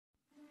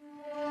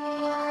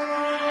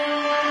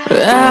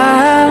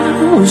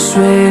I was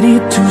ready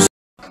to.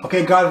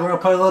 Okay guys, we're gonna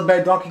play a little bit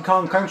of Donkey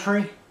Kong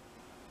Country.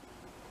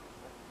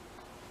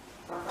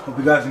 Hope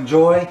you guys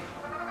enjoy.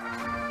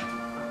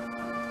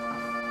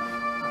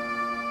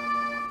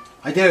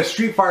 I did a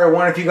Street Fighter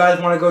one if you guys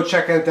want to go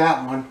check out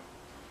that one.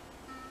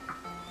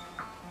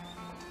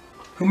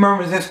 Who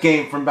remembers this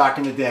game from back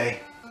in the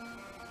day?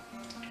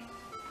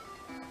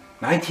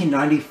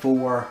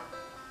 1994.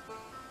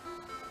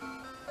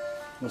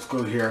 Let's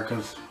go here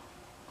because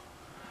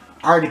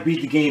I already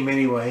beat the game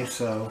anyway,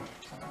 so.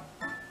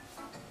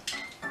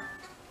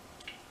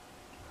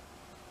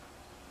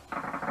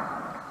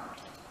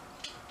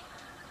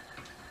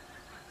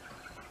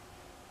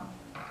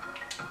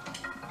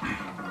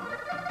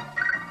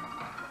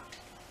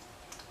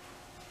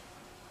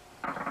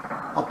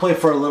 I'll play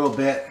for a little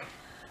bit.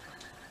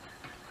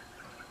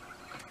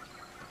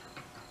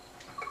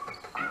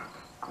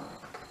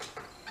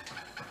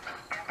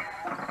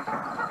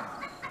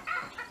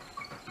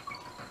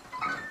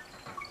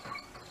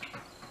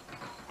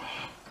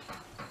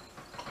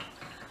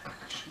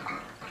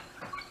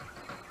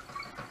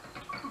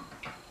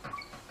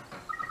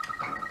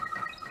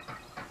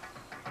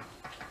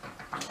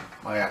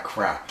 Oh yeah,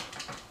 crap. Do it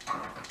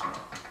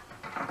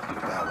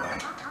that way.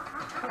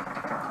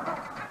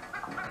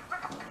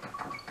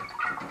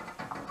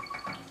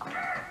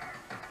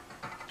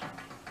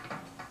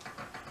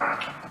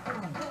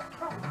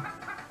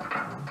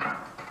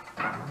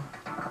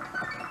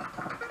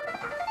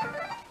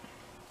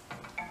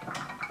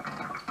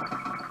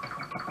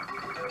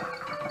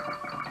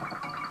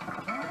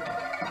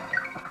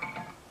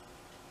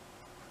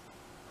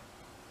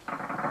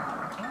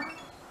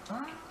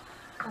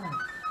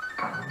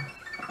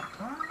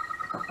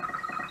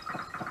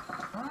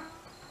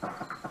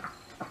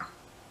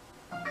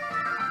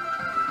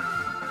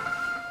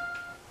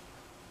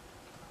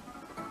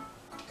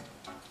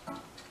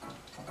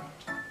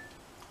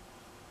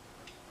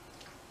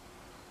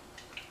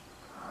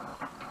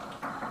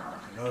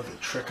 There's a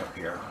trick up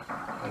here.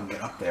 I can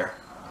get up there.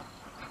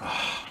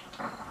 Oh.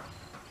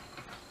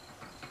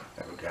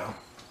 There we go.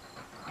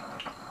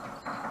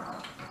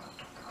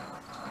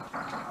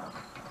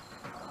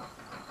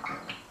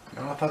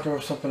 No, I thought there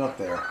was something up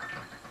there.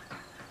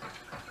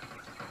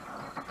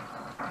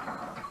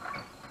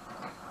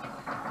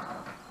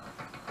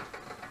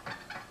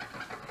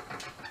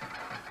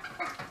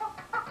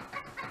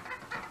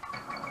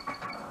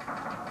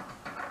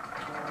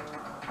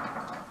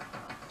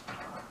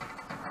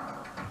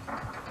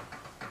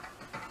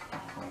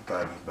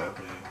 About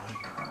it anyway.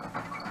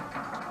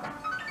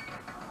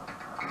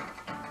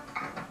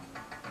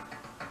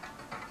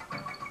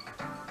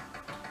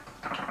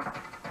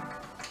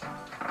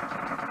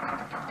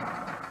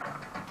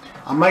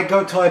 I might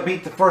go till I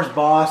beat the first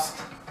boss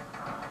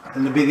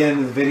in the beginning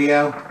of the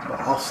video,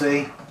 but I'll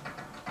see.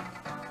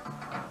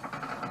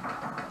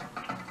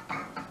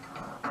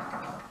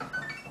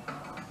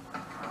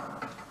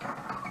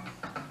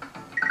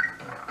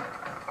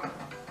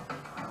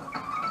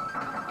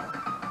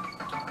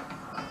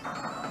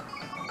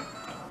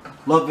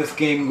 Love this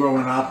game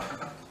growing up.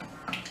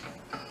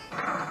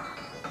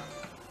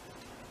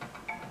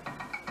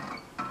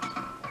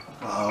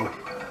 Uh-oh.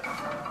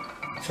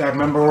 So I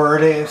remember where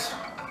it is.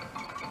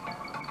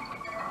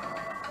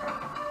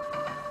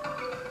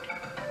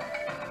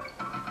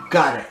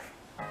 Got it.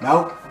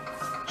 Nope.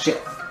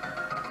 Shit.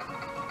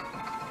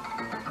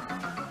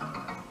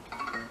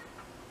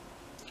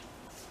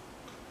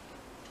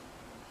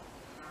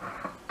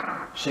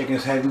 Shaking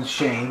his head in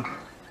shame.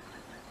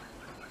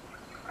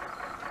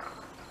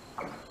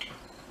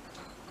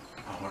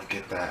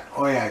 Get that.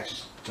 Oh yeah,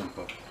 just jump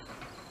up.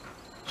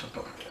 Jump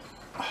up there.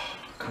 Oh,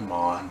 come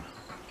on.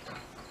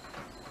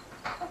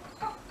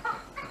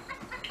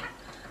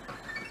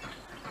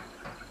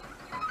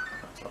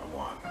 That's what I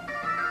want.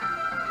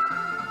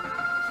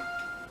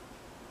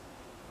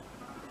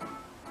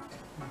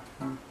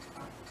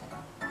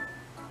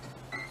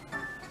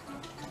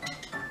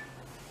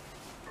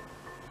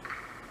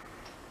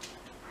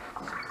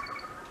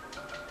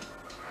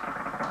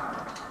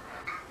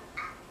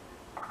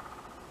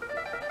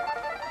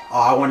 Oh,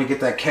 I want to get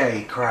that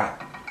K.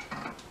 Crap.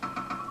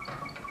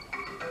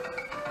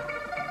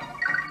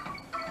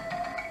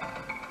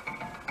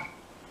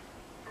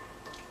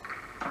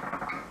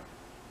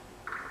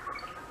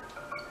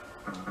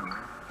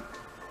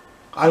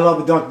 I love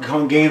the Donkey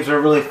Kong games.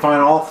 They're really fun.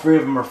 All three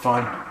of them are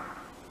fun.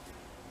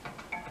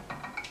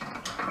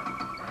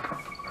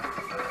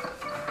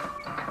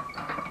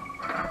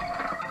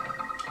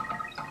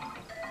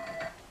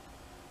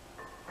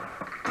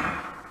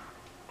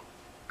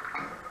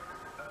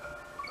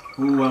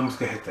 Ooh, I almost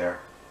got hit there.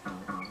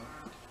 I'm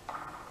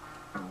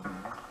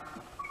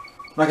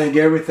not going to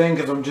get everything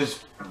because I'm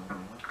just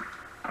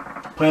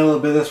playing a little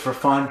bit of this for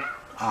fun.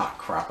 Ah,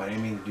 crap. I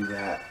didn't mean to do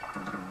that.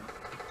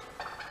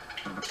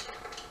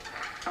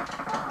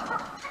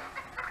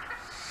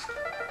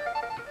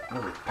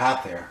 There's a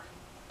path there.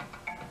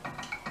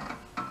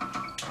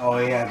 Oh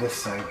yeah,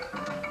 this thing.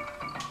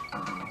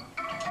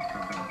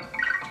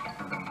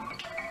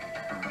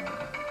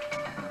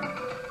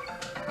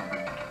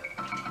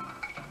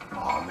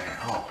 Oh man,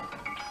 oh.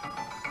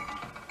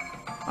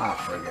 Ah,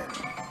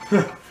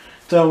 forget.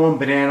 Still one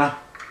banana.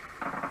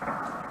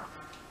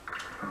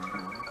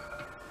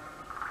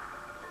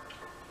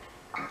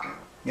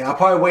 Yeah, I'll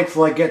probably wait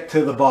till I get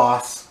to the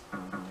boss.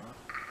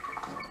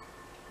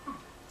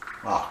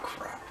 Oh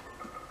crap.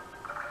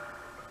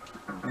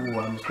 Ooh,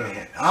 I almost got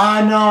hit.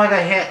 Ah no, I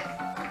got hit.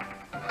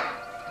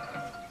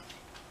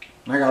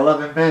 I got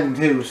 11 men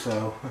too,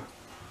 so.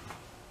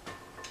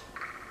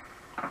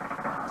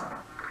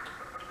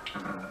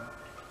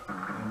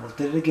 Almost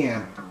did it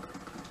again.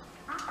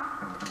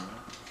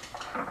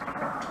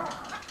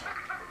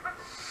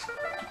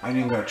 I ain't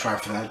even gonna try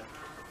for that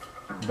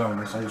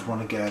bonus. I just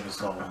want to get out of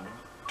this level.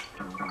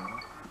 I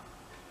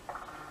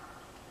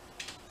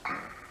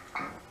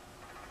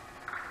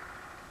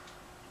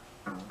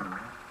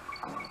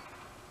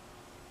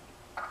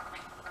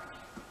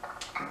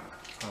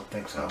don't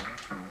think so.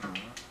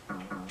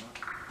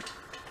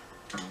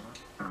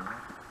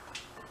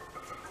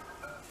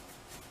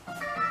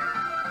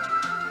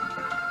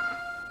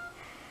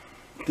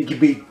 I think you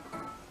beat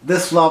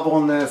this level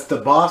and then it's the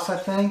boss, I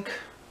think.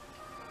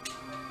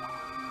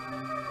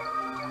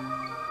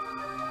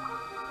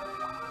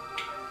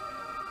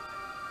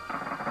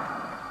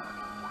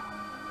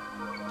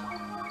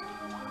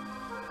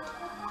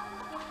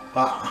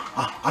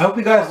 I hope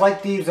you guys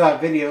like these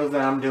videos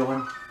that I'm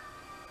doing.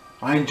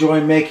 I enjoy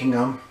making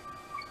them.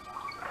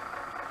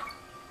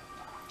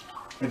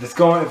 If it's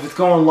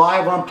going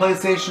live on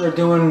PlayStation or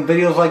doing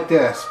videos like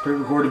this,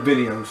 pre-recorded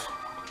videos.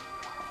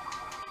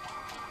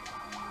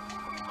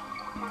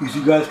 Because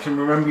you guys can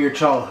remember your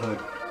childhood.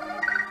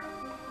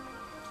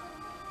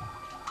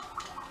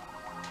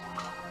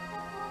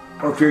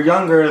 Or if you're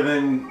younger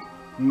than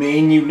me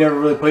and you've never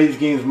really played these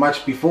games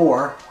much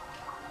before,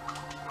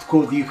 it's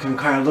cool that you can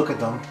kind of look at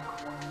them.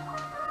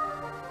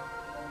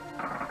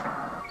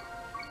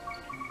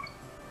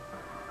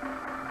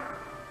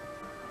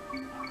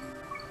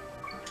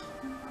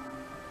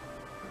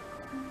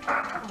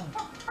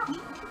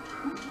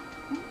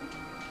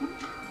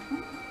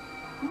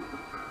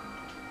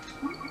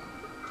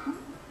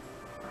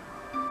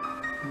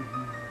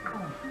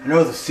 I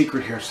know there's a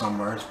secret here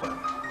somewhere, but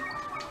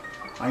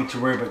I ain't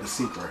too worried about the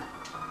secret.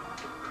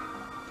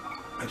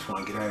 I just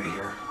want to get out of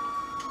here.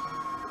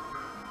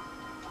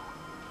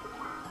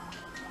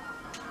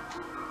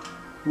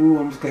 Ooh,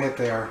 I'm just gonna hit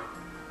there.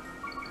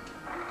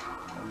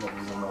 That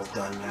level's almost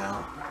done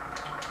now.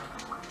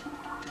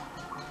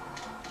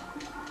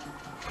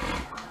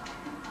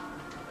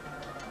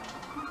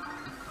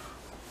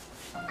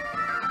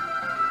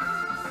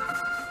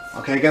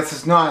 Okay, I guess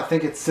it's not. I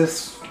think it's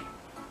this.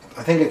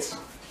 I think it's.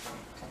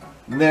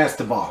 That's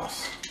the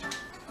boss.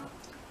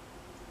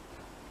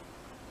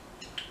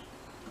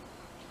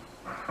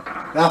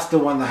 That's the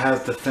one that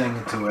has the thing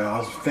into it. I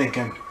was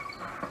thinking.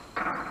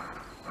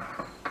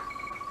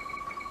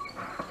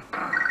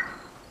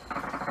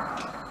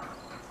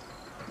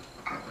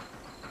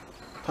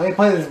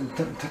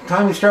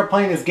 Time you start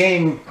playing this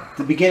game, at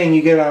the beginning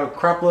you get a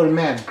crap load of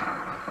men.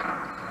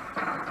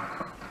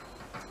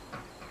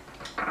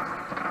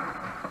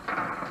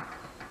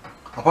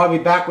 I'll probably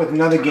be back with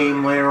another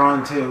game later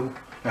on too.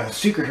 There's a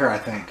secret here, I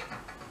think.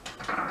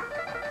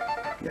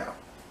 Yeah.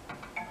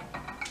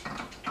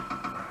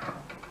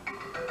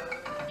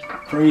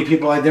 For any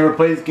people I've never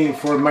played this game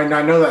before might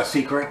not know that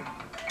secret.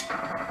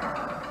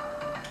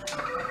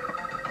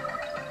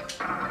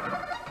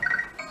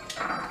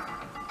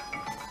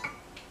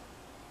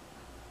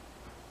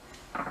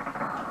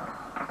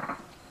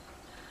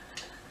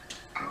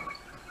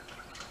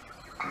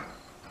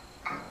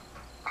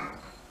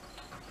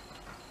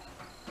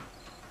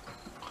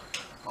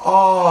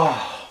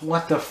 Oh,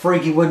 what the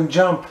freak, he wouldn't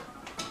jump.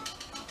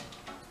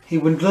 He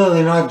would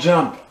literally not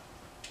jump.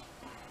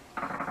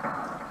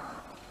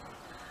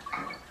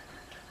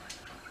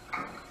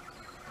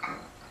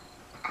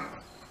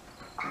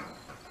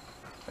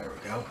 There we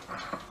go.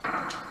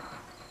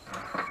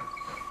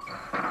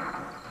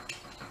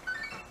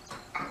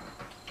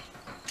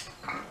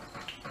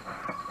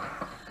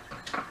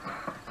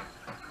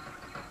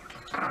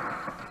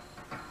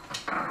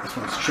 This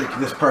one's tricky.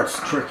 This part's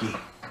tricky.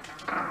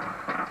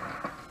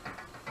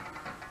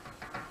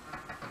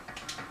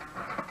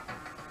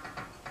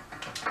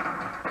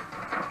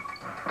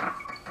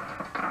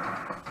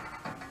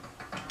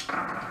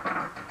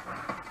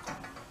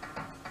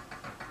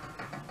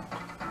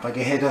 If I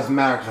get hit, it doesn't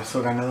matter because I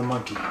still got another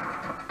monkey.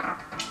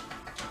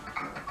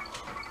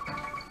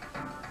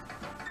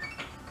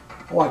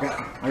 Oh,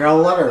 I got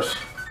letters.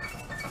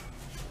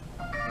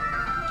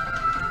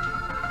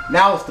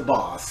 Now it's the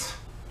boss.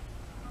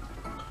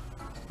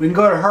 We can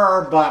go to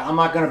her, but I'm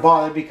not going to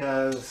bother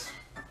because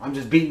I'm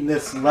just beating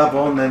this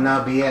level and then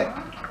that'll be it.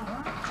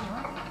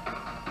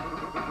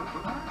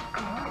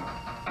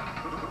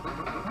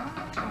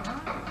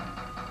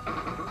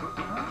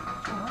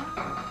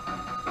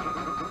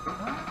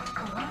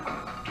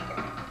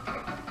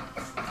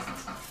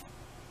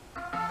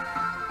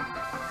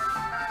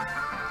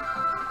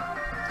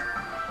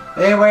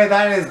 Anyway,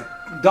 that is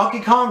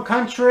Donkey Kong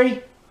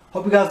Country.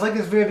 Hope you guys like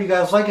this video. If you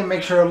guys like it,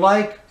 make sure to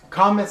like,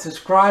 comment,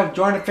 subscribe,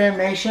 join the Fam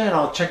Nation, and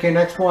I'll check you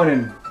next one,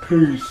 and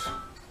peace.